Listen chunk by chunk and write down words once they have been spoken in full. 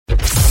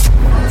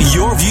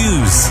Your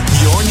views,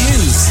 your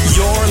news,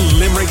 your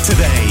Limerick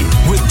Today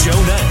with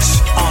Joe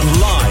Nash on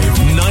Live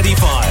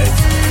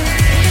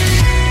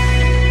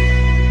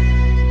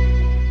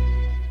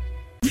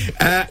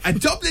 95. A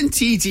Dublin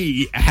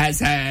TD has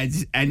had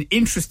an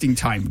interesting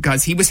time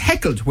because he was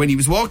heckled when he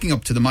was walking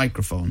up to the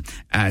microphone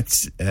at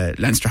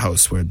Leinster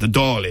House, where the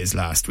Dáil is,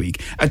 last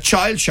week. A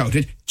child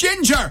shouted,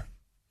 "Ginger!"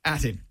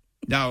 at him.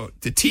 Now,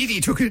 the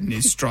TD took it in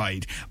his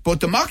stride,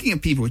 but the mocking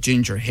of people with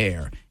ginger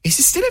hair is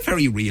still a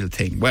very real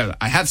thing. Well,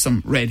 I have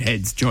some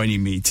redheads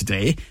joining me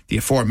today. The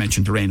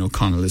aforementioned Lorraine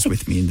O'Connell is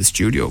with me in the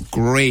studio.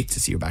 Great to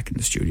see you back in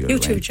the studio, You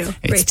Lorraine. too, Joe.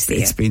 Great to see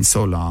you. It's been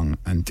so long,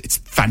 and it's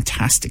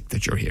fantastic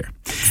that you're here.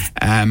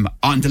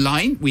 On the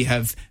line, we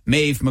have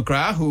Maeve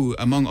McGrath, who,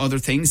 among other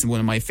things,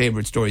 one of my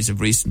favourite stories of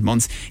recent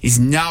months, is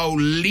now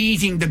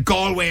leading the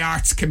Galway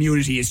arts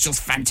community. It's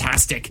just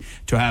fantastic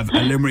to have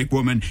a Limerick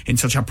woman in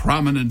such a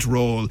prominent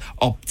role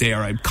up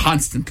there. I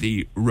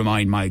constantly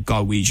remind my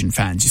Galwegian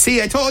fans, you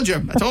see, I told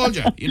you,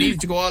 you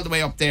needed to go all the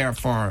way up there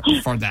for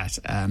that.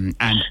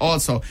 And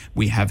also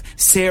we have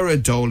Sarah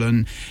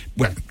Dolan,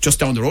 well, just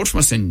down the road from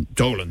us in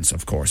Dolan's,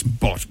 of course,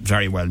 but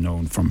very well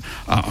known from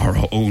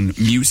her own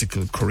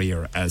musical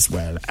career as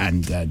well.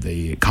 And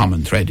the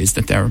common thread is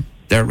that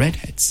they're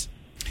redheads.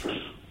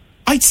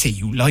 I'd say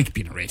you like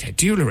being a redhead,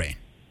 do you, Lorraine?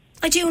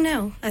 I do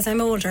now. As I'm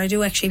older, I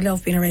do actually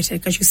love being a redhead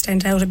because you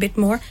stand out a bit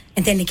more,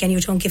 and then again, you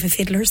don't give a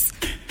fiddlers.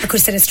 I could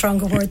have said a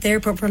stronger word there,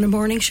 but on a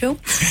morning show.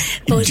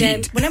 But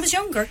when I was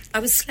younger, I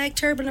was slag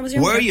terrible when I was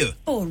younger. Were you?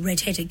 Oh,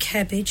 red-headed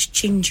cabbage,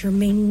 ginger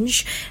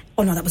minge.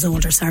 Oh no, that was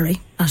older,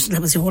 sorry.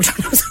 That was older.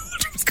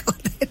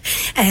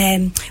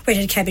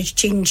 Red-headed cabbage,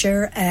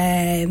 ginger,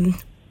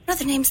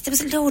 other names, there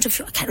was a load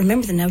of, I can't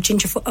remember them now. I have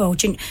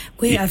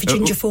a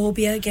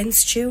gingerphobia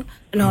against you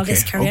and all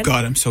this carry on. Oh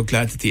God, I'm so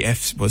glad that the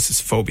F was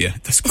his phobia.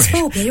 That's great. It's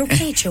phobia, you're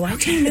okay, Joe, I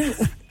do know.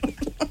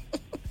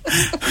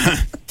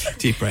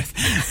 Deep breath.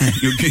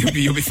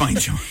 You'll be fine,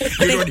 Joe.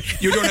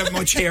 You don't have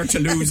much hair to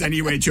lose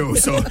anyway, Joe,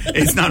 so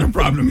it's not a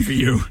problem for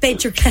you.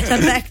 Bet you're glad I'm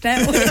back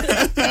now.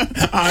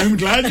 I'm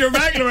glad you're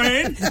back,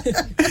 Lorraine.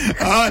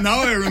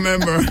 Now I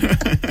remember.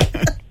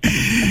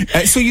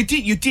 So you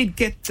did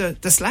get the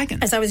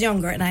slagging as I was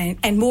younger,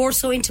 and more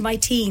so into my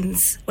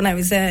teens when I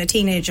was a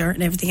teenager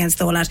and everything else,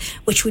 all that,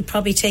 which would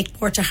probably take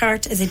more to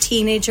heart as a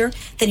teenager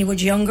than you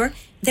would younger.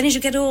 Then as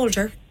you get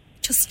older,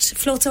 just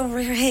floats over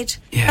your head.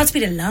 Yeah. That's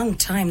been a long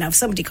time now. If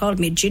somebody called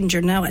me a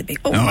ginger now, I'd be,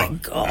 my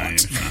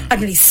God,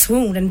 I'd really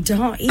swoon and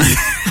die.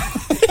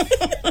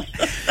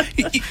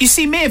 You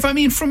see, Maeve, I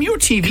mean, from your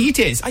TV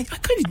days, I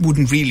kind of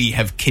wouldn't really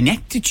have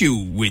connected you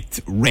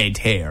with red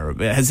hair.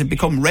 Has it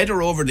become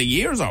redder over the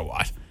years or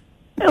what?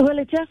 Well,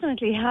 it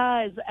definitely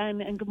has.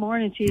 And good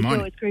morning to you,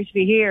 Joe. It's great to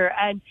be here.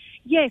 And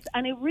yes,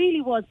 and it really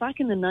was back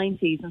in the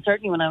 90s, and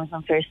certainly when I was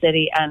on Fair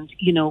City and,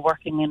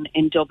 working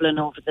in Dublin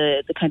over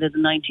the kind of the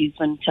 90s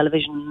when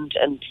television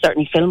and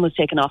certainly film was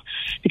taken off,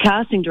 the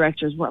casting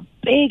directors were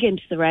big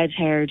into the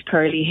red-haired,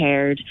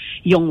 curly-haired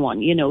young one.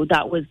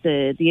 That was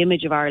the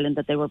image of Ireland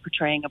that they were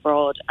portraying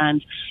abroad.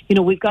 And,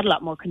 we've got a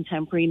lot more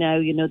contemporary now.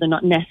 They're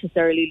not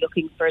necessarily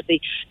looking for the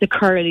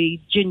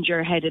curly,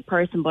 ginger-headed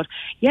person. But,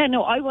 yeah,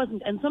 no, I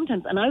wasn't.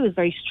 And I was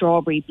very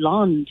strawberry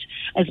blonde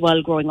as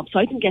well growing up. So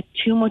I didn't get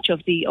too much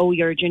of the,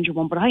 you're a ginger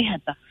one, but I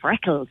had the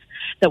freckles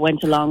that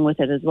went along with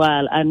it as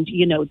well. And,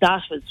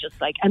 that was just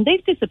like, and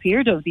they've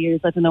disappeared over the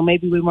years. I don't know,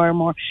 maybe we were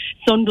more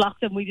sunblocked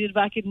than we did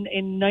back in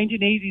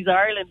 1980s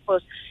Ireland.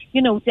 But,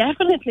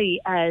 definitely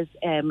as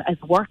a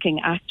working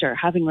actor,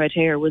 having red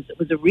hair was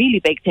a really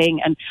big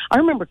thing. And I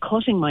remember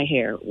cutting my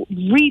hair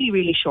really,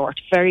 really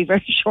short, very,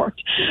 very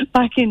short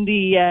back in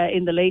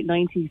the late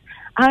 90s.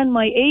 And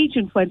my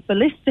agent went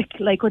ballistic,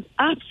 went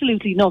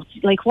absolutely nuts.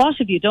 What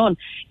have you done?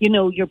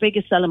 Your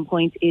biggest selling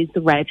point is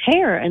the red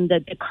hair and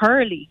the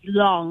curly,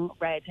 long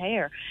red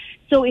hair.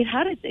 So it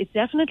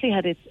definitely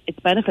had its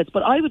benefits.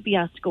 But I would be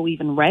asked to go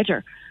even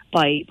redder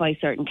by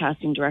certain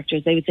casting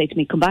directors. They would say to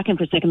me, come back in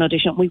for a second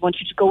audition, we want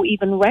you to go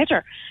even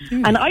redder.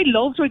 And I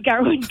loved when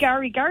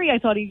Gary, I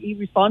thought he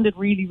responded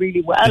really,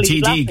 really well.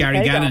 The TD,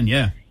 Gary Gannon,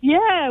 yeah.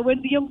 Yeah,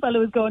 when the young fellow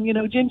was going,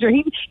 ginger,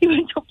 he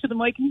went up to the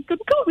mic and he said,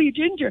 call me a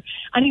ginger.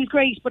 And he was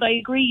great, but I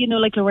agree,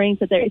 like Lorraine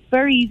said there, it's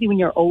very easy when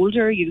you're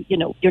older,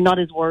 you're not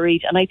as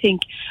worried. And I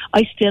think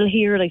I still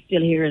hear it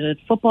at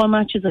football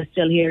matches, I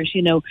still hear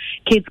it,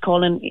 kids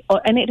calling,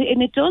 and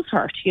it does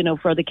hurt,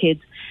 for the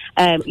kids,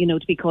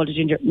 to be called a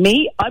ginger.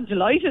 Me, I'm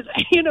delighted,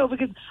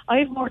 because I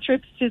have more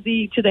trips to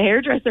the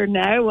hairdresser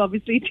now,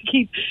 obviously, to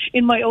keep,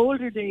 in my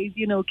older days,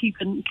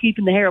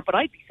 keeping the hair up. But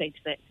I'd be saying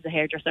to the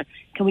hairdresser,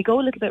 can we go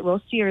a little bit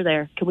rustier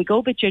there? Can we go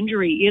a bit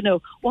gingery?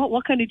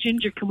 What kind of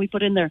ginger can we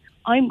put in there?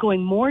 I'm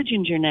going more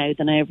ginger now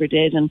than I ever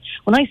did. And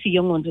when I see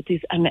young ones with these,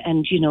 and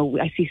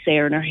I see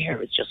Sarah and her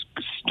hair is just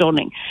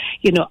stunning.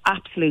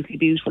 Absolutely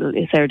beautiful.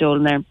 Sarah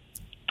Dolan there,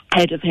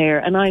 head of hair,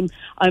 and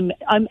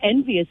I'm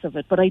envious of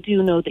it. But I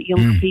do know that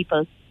young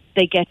people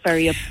they get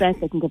very upset.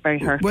 They can get very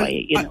hurt by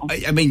it, you know.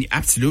 I mean,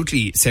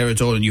 absolutely, Sarah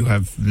Dolan, you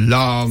have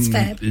long,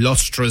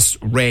 lustrous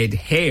red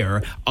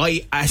hair.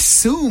 I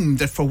assume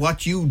that for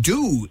what you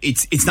do,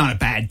 it's not a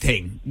bad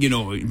thing. You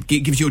know, it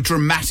gives you a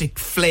dramatic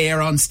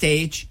flair on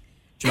stage.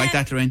 Do you like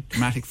that, Lorraine?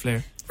 Dramatic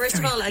flair? First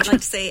of all, I'd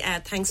like to say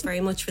thanks very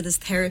much for this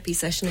therapy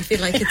session. I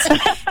feel like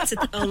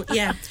it's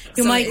yeah.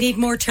 You might need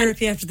more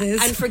therapy after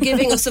this. And for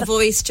giving us a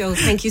voice, Joe.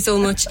 Thank you so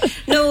much.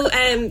 No,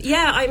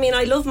 yeah, I mean,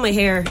 I love my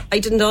hair. I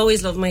didn't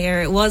always love my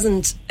hair. It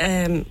wasn't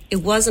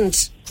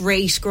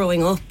great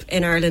growing up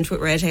in Ireland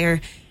with red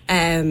hair.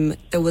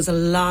 There was a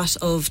lot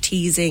of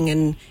teasing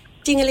and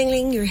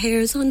ding-a-ling-ling, your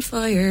hair's on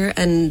fire,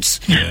 and,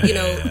 you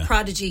know,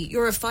 Prodigy,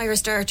 you're a fire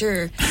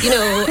starter, you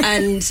know,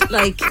 and,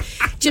 like,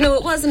 you know,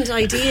 it wasn't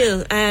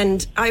ideal.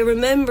 And I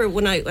remember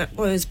when I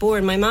was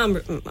born,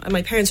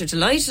 my parents were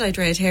delighted I had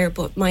red hair,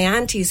 but my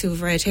aunties who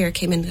have red hair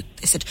came in,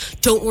 they said,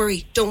 don't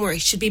worry,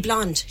 she'll be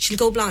blonde, she'll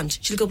go blonde,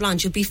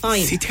 you'll be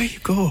fine. See, there you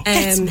go.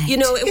 You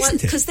know, it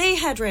was because they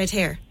had red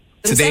hair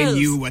themselves. So they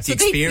knew what the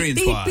experience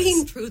was. They'd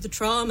been through the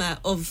trauma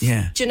of,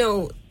 you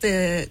know,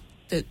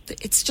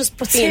 it's just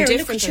being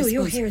different. Look at you,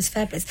 your hair is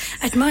fabulous.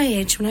 At my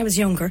age, when I was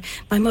younger,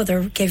 my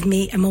mother gave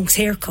me a monk's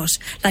haircut.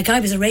 Like, I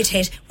was a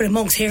redhead with a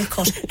monk's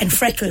haircut and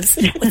freckles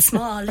with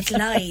small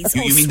little eyes.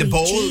 You mean the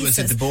bowl? Jesus. Was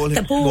it the bowl?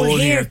 The bowl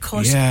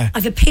haircut. Yeah. I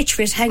have a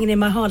picture of it hanging in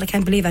my hall. I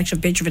can't believe I actually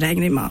have a picture of it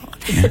hanging in my hall.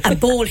 A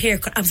bowl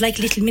haircut. I was like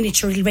a little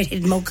miniature little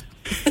redheaded mug.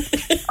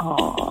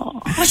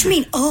 Oh, what do you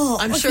mean? Oh,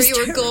 I'm sure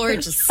you were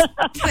gorgeous.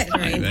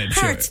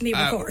 Parts of me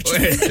were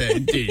gorgeous.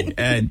 Indeed.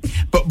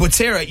 But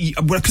Sarah,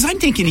 because I'm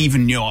thinking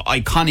even, you know,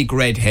 iconic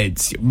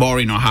redheads,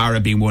 Maureen O'Hara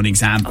being one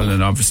example,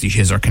 and obviously she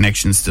has her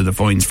connections to the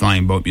Foynes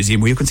Flying Boat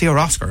Museum, where you can see her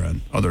Oscar and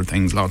other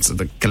things, lots of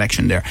the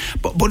collection there.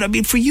 But I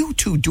mean, for you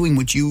two doing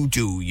what you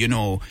do, you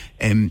know,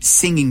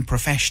 singing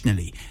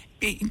professionally,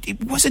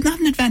 was it not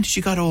an advantage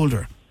you got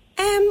older?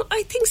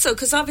 I think so,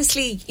 because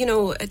obviously, you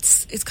know,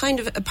 it's kind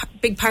of a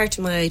big part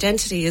of my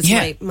identity is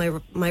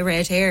my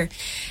red hair,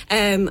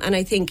 and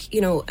I think,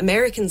 you know,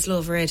 Americans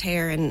love red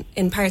hair, and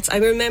in parts, I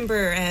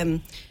remember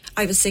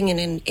I was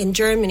singing in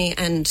Germany,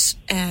 and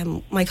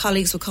my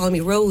colleagues would call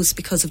me Rose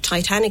because of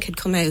Titanic had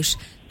come out,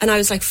 and I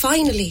was like,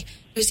 finally.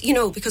 You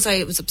know, because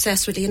I was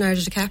obsessed with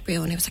Leonardo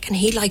DiCaprio, and I was like, and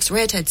he likes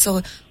redheads,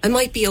 so I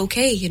might be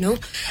okay, you know.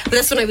 But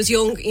that's when I was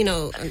young, you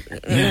know.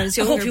 When I was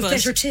younger, I hope you've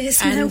better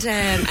taste now. And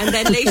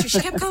then later she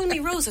kept calling me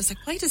Rose. I was like,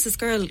 why does this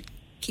girl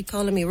keep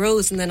calling me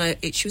Rose? And then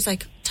she was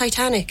like,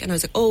 Titanic, and I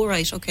was like, oh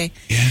right, okay.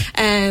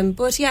 Yeah.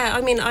 But yeah,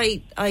 I mean,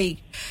 I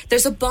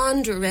there's a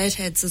bond with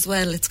redheads as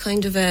well. It's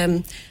kind of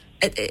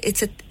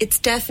it's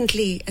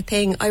definitely a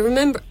thing. I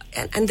remember,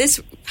 and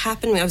this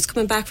happened when I was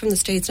coming back from the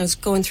States, and I was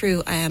going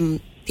through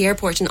the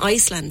airport in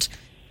Iceland,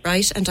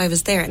 right? And I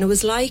was there, and it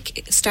was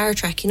like Star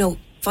Trek, you know,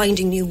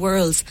 finding new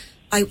worlds.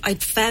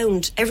 I'd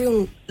found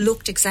everyone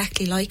looked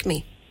exactly like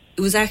me.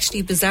 It was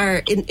actually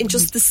bizarre in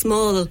just the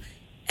small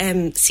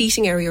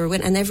seating area we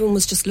went, and everyone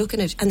was just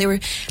looking at it, and they were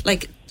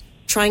like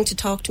trying to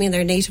talk to me in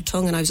their native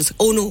tongue, and I was just like,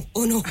 oh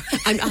no,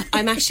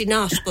 I'm actually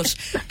not. But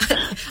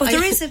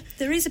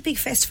there is a big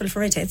festival for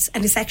redheads,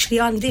 and it's actually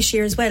on this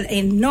year as well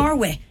in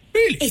Norway.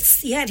 Really?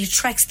 It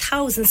attracts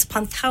thousands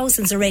upon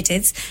thousands of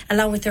redheads,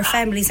 along with their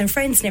families and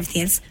friends and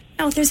everything else.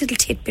 Now, there's a little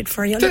tidbit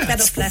for you. I looked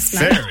that up last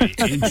night.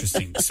 Very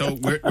interesting. So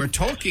we're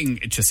talking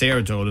to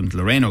Sarah Dolan,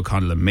 Lorraine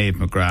O'Connell and Maeve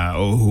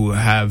McGrath, who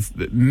have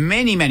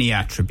many, many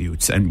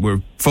attributes, and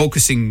we're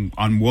focusing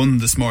on one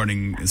this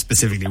morning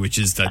specifically, which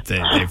is that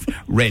they've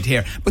red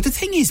hair. But the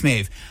thing is,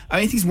 Maeve, I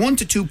think it's 1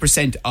 to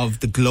 2%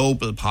 of the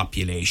global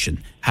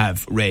population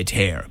have red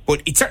hair,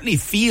 but it certainly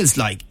feels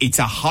like it's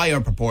a higher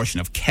proportion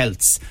of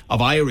Celts,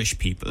 of Irish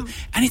people,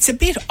 and it's a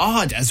bit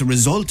odd as a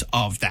result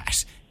of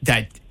that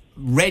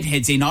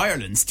redheads in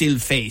Ireland still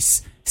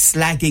face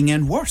slagging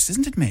and worse,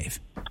 isn't it, Maeve?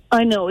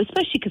 I know,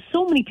 especially because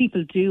so many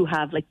people do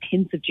have like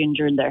tints of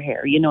ginger in their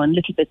hair, you know, and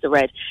little bits of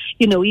red.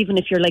 You know, even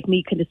if you're like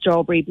me, kind of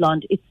strawberry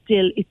blonde, it's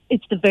still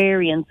it's the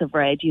variants of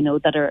red, you know,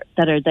 that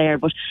are there.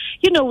 But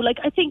you know, like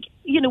I think,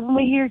 you know, when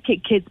we hear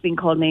kids being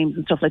called names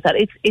and stuff like that,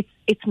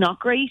 it's not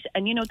great,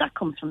 and you know that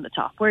comes from the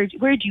top. Where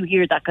do you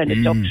hear that kind of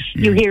stuff?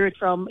 You hear it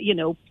from, you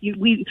know,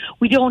 we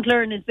don't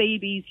learn as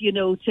babies, you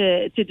know,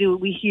 to do it.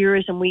 We hear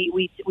it and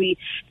we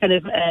kind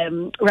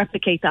of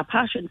replicate that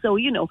passion. So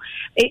you know,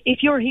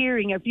 if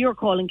you're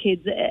calling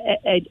kids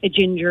a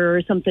ginger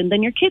or something,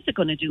 then your kids are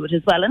going to do it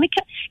as well, and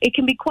it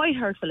can be quite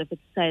hurtful if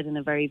it's said in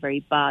a very,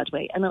 very bad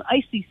way. And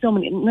I see so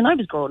many. When I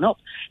was growing up,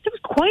 there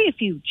was quite a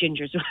few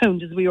gingers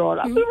around as we were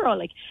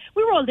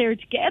all there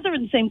together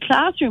in the same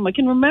classroom. I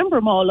can remember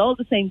them all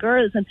the same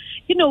girls, and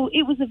you know,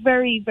 it was a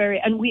very, very,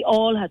 and we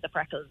all had the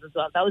freckles as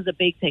well. That was a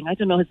big thing. I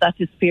don't know, has that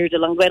disappeared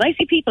along the way? And I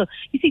see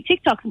you see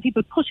TikToks and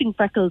people putting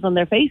freckles on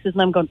their faces,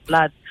 and I'm going,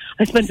 lads,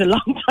 I spent a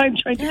long time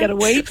trying to get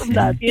away from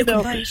that, you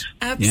know.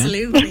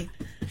 Absolutely.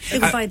 You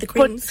can buy the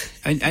creams.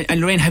 And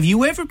Lorraine, have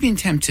you ever been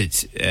tempted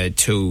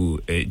to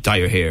dye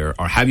your hair,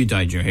 or have you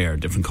dyed your hair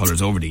different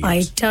colours over the years?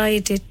 I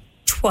dyed it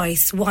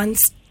twice.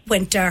 Once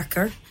went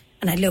darker,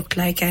 and I looked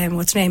like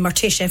what's her name,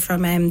 Morticia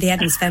from the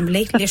Addams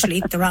Family,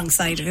 literally the wrong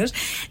side of it,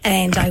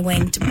 and I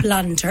went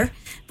blonder.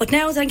 But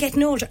now that I'm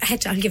getting older,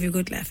 I'll give you a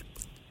good laugh.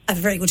 I have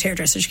a very good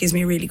hairdresser. She gives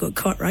me a really good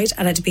cut, right?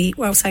 And I had to be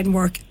outside and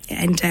work,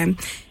 and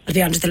I'd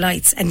be under the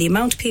lights, and the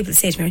amount of people that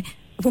say to me,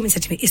 a woman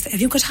said to me,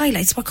 have you got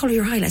highlights? What colour are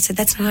your highlights? I said,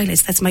 that's not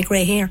highlights, that's my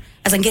grey hair.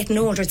 As I'm getting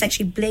older, it's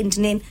actually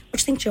blending in. What do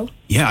you think, Joe?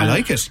 Yeah, I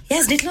like it. Yeah,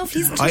 isn't it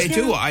lovely, isn't it? I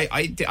do.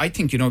 I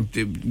think,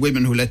 the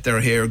women who let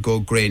their hair go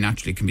grey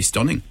naturally can be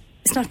stunning.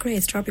 It's not grey,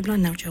 it's strawberry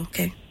blonde now, Joe,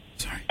 okay?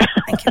 Sorry.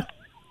 Thank you.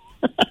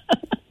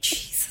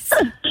 Jesus.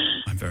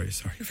 I'm very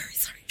sorry. You're very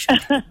sorry.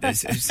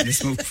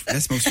 Let's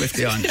move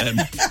swiftly on.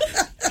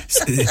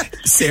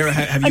 Sarah,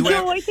 have you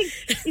Joe, I think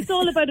it's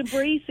all about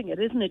embracing it,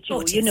 isn't it,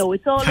 Joe?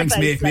 It's all Thanks,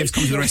 about... Maeve. Maeve's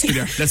come to the rescue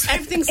there.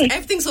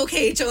 Everything's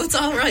okay, Joe. It's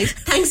all right.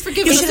 Thanks for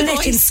giving us a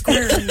voice.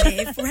 Square,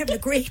 Maeve. We're having a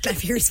great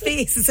laugh here. His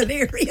face is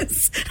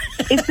hilarious.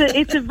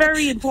 It's a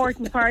very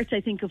important part,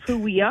 I think, of who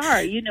we are,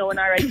 and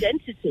our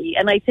identity.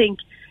 And I think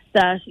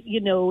that,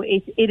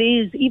 it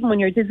is, even when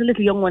there's a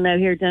little young one out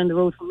here down the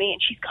road from me,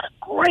 and she's got a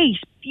great,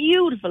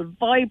 beautiful,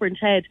 vibrant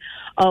head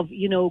of,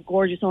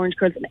 gorgeous orange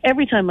curls. And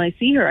every time I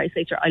see her, I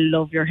say to her, I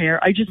love your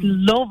hair. I just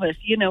love it,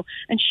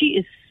 and she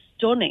is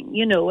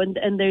stunning,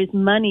 and there's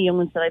many young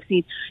ones that I've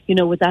seen,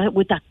 with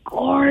that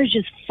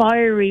gorgeous,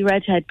 fiery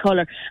redhead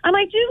colour. And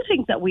I do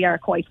think that we are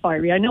quite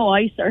fiery. I know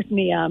I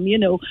certainly am,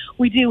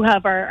 we do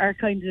have our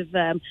kind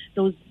of,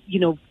 those,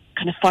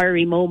 kind of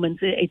fiery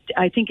moments.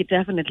 I think it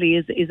definitely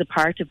is a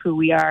part of who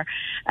we are.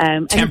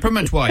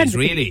 Temperament-wise,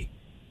 really?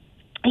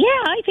 Yeah,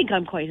 I think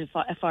I'm quite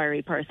a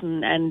fiery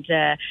person, and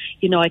I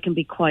can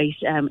be quite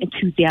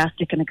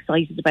enthusiastic and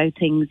excited about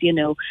things,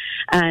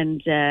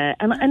 and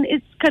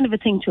it's kind of a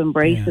thing to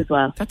embrace as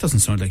well. That doesn't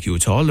sound like you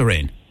at all,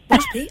 Lorraine.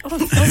 Must be.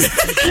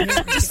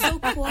 You're so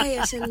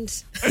quiet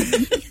and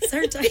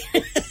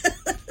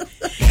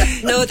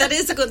No, that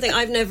is a good thing.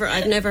 I've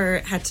never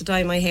had to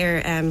dye my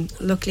hair,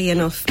 luckily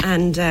enough,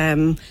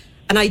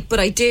 but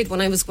I did when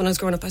I was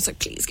growing up. I was like,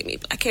 please give me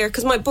black hair,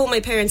 because both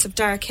my parents have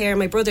dark hair.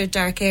 My brother had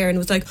dark hair, and it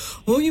was like,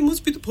 oh, you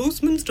must be the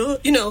postman's daughter,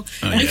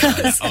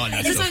 Because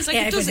I was like,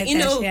 it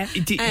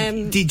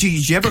doesn't, Did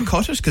you ever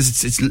cut it?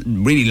 Because it's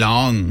really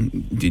long.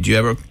 Did you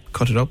ever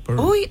cut it up? Or?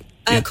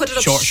 Oh, cut it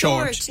up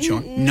short.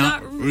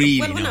 Not really.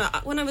 Well,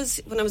 when I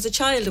was a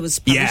child, it was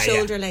probably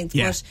shoulder length.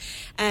 Yeah.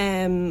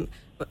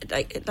 But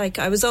like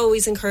I was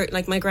always encouraged.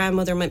 Like my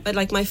grandmother,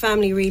 my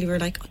family really were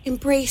like,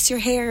 embrace your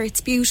hair. It's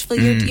beautiful.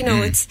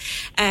 It's.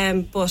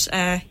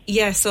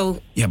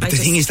 So yeah, but the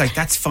thing is, like,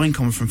 that's fine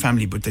coming from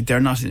family, but they're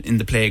not in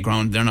the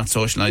playground. They're not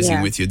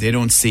socialising with you. They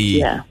don't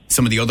see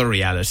some of the other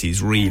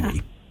realities,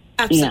 really.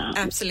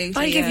 Absolutely.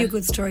 I'll give you a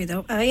good story,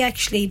 though. I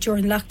actually,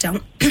 during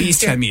lockdown... Please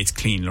tell me it's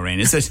clean, Lorraine,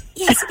 is it?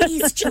 Yes, it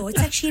is, Joe. It's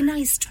actually a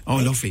nice story. Oh,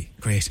 lovely.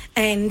 Great.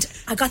 And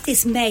I got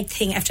this Meg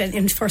thing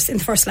in the first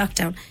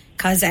lockdown,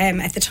 because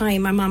at the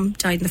time my mum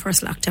died in the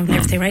first lockdown and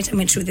everything, right? I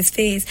went through this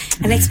phase.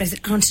 And next time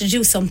I wanted to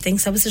do something,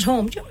 so I was at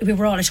home. We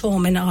were all at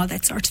home and all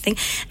that sort of thing.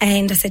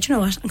 And I said, you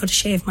know what? I'm going to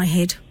shave my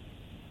head.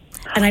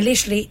 And I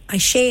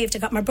shaved. I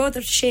got my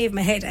brother to shave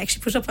my head. I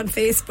actually put it up on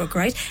Facebook,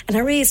 right? And I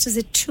raised, is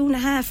it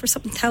 2,500 or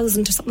something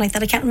thousand or something like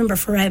that? I can't remember,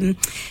 for the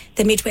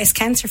Midwest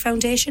Cancer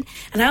Foundation.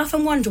 And I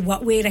often wonder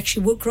what way it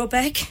actually would grow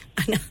back.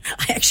 And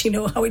I actually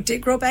know how it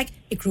did grow back.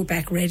 It grew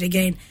back red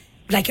again,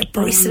 like a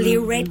bristly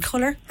red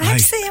colour. I have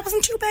to say, it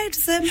wasn't too bad.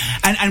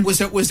 And was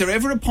there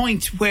ever a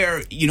point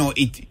where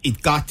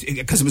it got,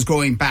 because it was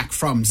growing back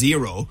from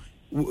zero?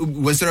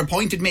 Was there a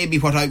point at maybe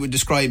what I would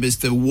describe as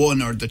the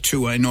 1 or the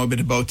 2? I know a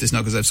bit about this now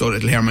because I've so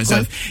little hair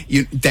myself.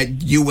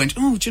 That you went,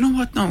 oh, do you know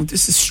what? No,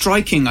 this is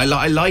striking. I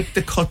like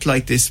the cut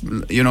like this.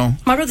 My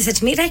brother said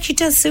to me, it actually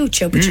does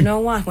suit you, but you know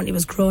what? When it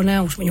was growing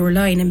out, when you were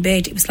lying in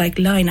bed, it was like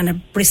lying on a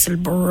bristle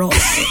brush.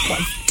 It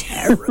was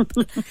terrible.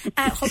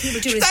 I hope people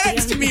do it. That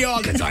happens to me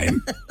all the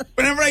time.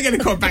 Whenever I get a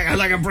cut back, I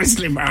like a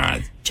bristly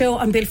brush. Joe,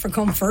 I'm built for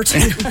comfort,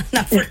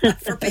 not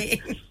for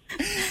pain.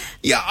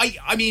 Yeah,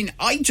 I mean,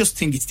 I just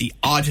think it's the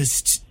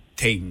oddest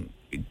thing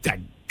that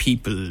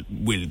people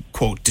will,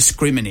 quote,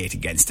 discriminate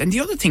against. And the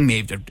other thing,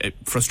 Maeve, that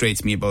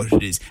frustrates me about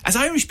it is, as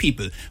Irish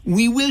people,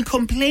 we will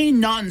complain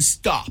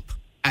non-stop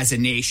as a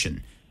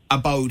nation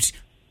about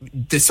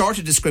the sort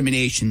of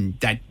discrimination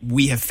that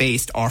we have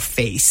faced or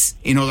face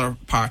in other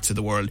parts of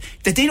the world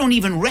that they don't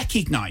even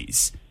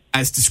recognise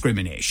as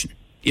discrimination.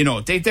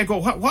 They go,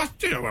 what?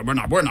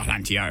 We're not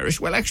anti-Irish.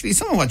 Well, actually,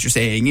 some of what you're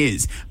saying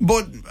is.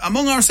 But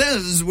among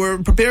ourselves, we're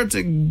prepared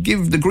to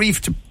give the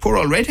grief to poor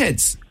old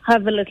redheads.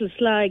 Have a little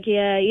slag,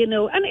 and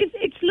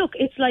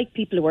it's like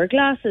people who wear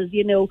glasses,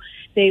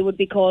 they would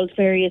be called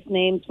various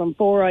names from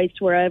Four Eyes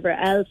to wherever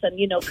else, and,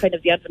 kind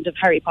of the advent of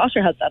Harry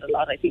Potter helped that a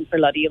lot, I think, for a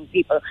lot of young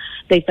people.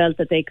 They felt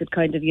that they could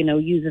kind of,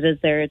 use it as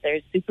their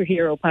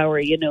superhero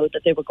power,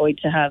 that they were going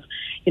to have,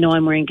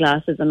 I'm wearing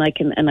glasses and I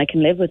can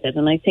live with it.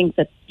 And I think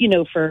that,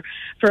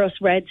 for us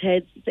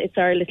redheads, it's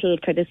our little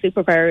kind of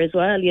superpower as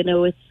well,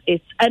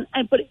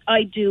 but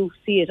I do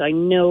see it. I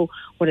know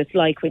what it's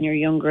like when you're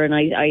younger, and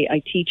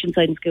I teach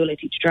inside in school. I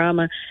teach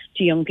drama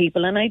to young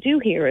people, and I do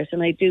hear it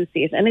and I do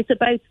see it, and it's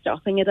about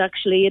stopping it.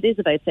 Actually, it is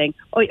about saying,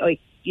 oi,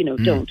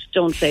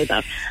 don't say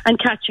that. And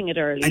catching it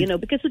early,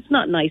 because it's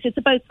not nice. It's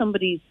about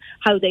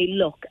how they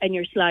look, and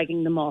you're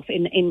slagging them off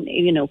in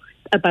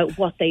about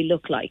what they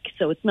look like.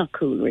 So it's not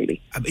cool,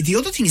 really. The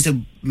other thing is that,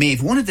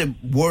 Maeve, one of the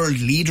world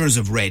leaders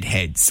of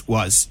redheads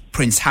was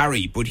Prince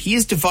Harry, but he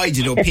has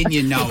divided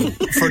opinion now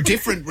for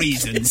different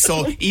reasons.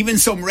 So even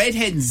some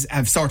redheads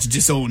have sort of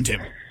disowned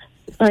him.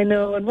 I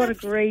know, and what a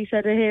great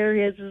head of hair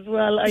he is as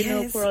well. I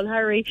know, poor old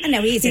Harry. And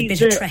now he's a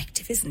bit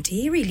attractive, isn't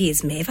he? He really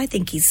is, Maeve. I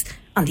think he's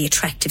on the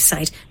attractive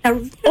side.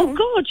 Now, oh,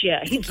 God,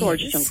 yeah. He's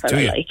gorgeous young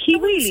fella. Like, he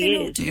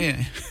really is.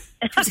 Yeah.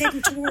 He's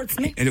heading towards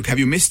me. Hey, look, have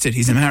you missed it?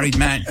 He's a married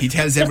man. He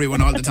tells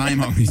everyone all the time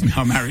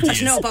how married he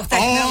is. Know about that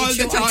all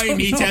the time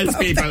he tells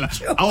people.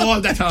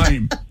 All the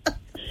time.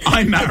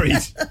 I'm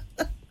married.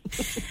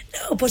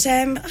 No, but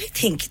I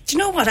think, do you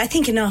know what? I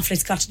think an awful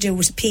lot's got to do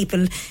with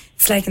people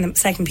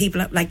slagging people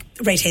up like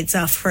redheads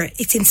off for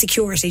its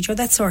insecurity, you know,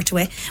 that sort of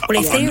way. Well,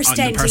 if they're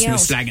standing the person out,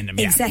 who's slagging them,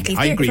 yeah. Exactly.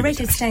 I agree. If a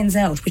redhead stands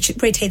out, which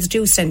redheads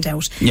do stand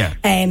out, yeah.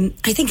 I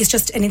think it's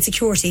just an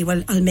insecurity.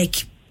 Well, I'll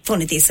make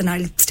fun of this and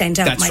I'll stand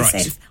out myself.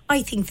 Right.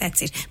 I think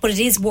that's it. But it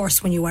is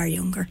worse when you are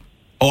younger.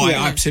 Oh,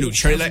 yeah, absolutely.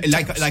 Sure,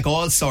 like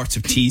all sorts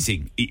of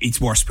teasing, it's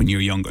worse when you're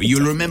younger.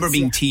 You'll remember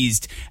being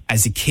teased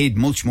as a kid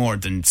much more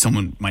than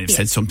someone might have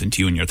said something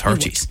to you in your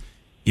 30s.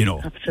 You know,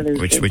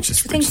 absolutely. Which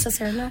is. I think so,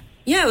 Sarah.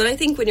 Yeah, well, I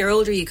think when you're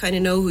older, you kind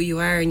of know who you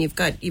are, and you've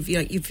had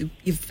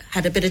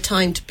a bit of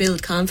time to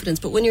build confidence.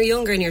 But when you're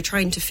younger and you're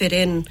trying to fit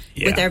in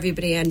with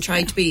everybody and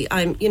trying to be,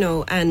 I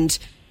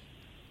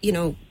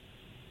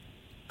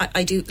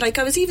do. Like,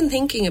 I was even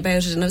thinking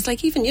about it, and I was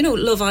like, even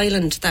Love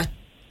Island, that.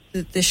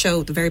 The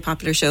show, the very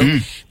popular show.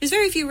 There's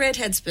very few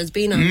redheads has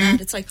been on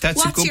that. It's like,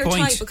 what's your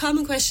type? A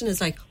common question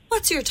is like,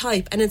 what's your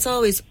type? And it's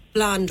always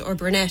blonde or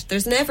brunette.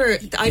 I've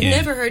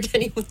never heard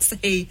anyone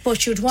say.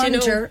 But you'd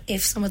wonder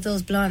if some of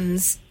those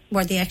blondes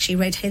were they actually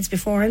redheads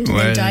beforehand and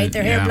then dyed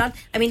their hair blonde.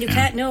 I mean, you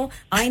can't know.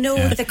 I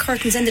know the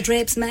curtains and the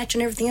drapes match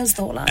and everything else,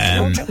 the whole lot.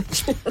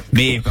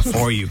 Maeve,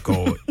 before you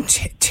go,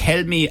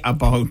 tell me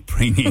about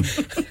bringing.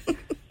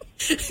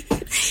 Tell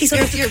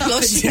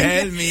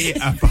me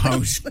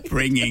about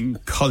bringing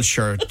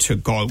culture to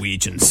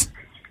Galwegians.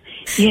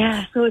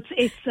 Yeah, so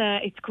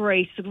it's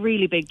great. It's a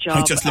really big job.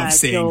 I just love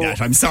saying that.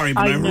 I'm sorry,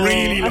 but I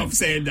really love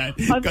saying that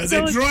because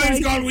it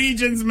drives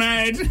Galwegians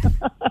mad.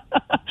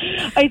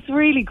 It's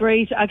really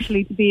great,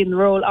 actually, to be in the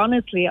role.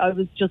 Honestly, I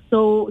was just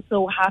so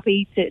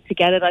happy to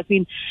get it. I've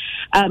been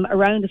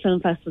around the film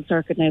festival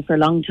circuit now for a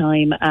long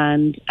time,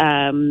 and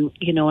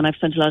and I've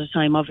spent a lot of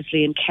time,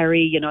 obviously, in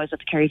Kerry. I was at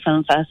the Kerry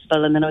Film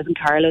Festival, and then I was in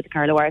Carlow at the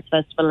Carlow Arts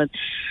Festival,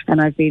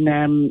 and I've been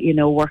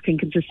working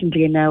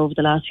consistently now over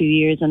the last few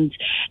years. And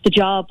the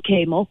job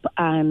came up,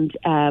 and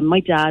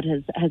my dad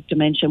has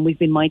dementia, and we've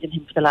been minding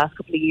him for the last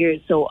couple of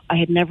years, so I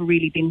had never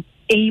really been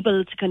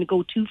able to kind of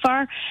go too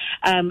far,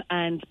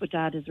 but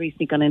Dad has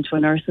recently gone into a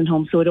nursing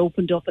home, so it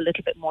opened up a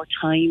little bit more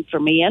time for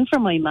me and for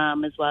my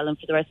mum as well, and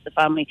for the rest of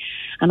the family.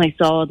 And I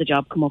saw the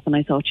job come up, and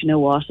I thought, you know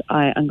what,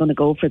 I'm going to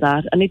go for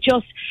that. And it's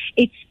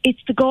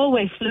the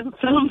Galway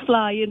Film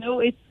Fly,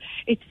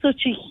 it's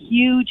such a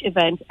huge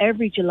event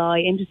every July.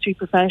 Industry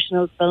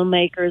professionals,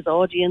 filmmakers,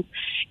 audience.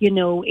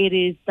 It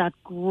is that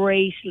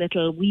great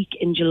little week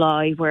in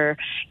July where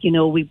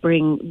we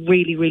bring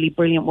really, really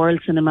brilliant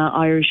world cinema,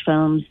 Irish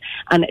films.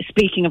 And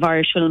speaking of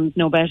Irish films,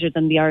 no better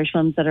than the Irish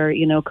films that are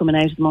coming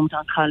out at the moment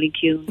on Colleen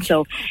Kuhn.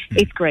 So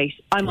it's great.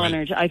 I'm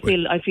honoured. I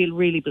feel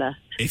really blessed.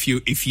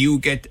 If you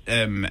get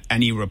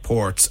any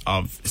reports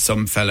of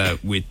some fella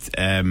with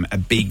a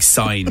big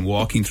sign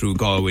walking through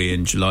Galway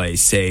in July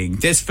saying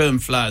this film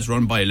flies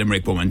run by a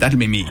Limerick woman, that'll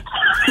be me.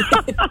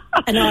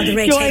 And all the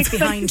redheads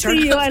behind her.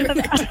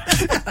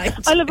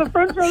 I'll have a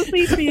front row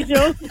seat for you,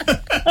 Joe.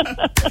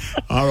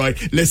 All right,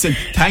 listen,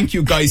 thank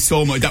you guys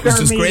so much. That was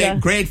just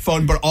great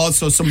fun, but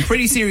also some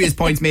pretty serious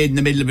points made in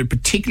the middle of it,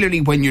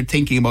 particularly when you're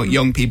thinking about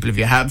young people. If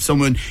you have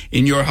someone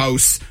in your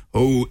house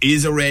who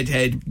is a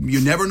redhead,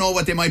 you never know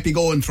what they might be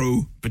going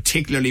through,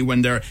 particularly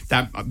when they're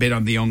that bit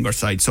on the younger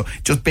side. So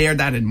just bear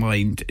that in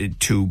mind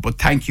too. But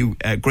thank you.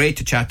 Great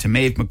to chat to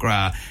Maeve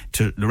McGrath,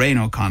 to Lorraine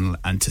O'Connell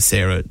and to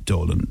Sarah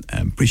Dolan.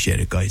 Appreciate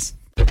it, guys.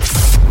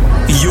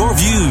 Your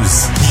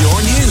views,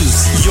 your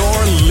news,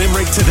 your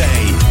Limerick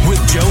Today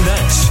with Joe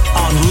Nash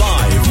on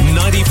Live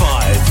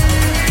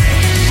 95.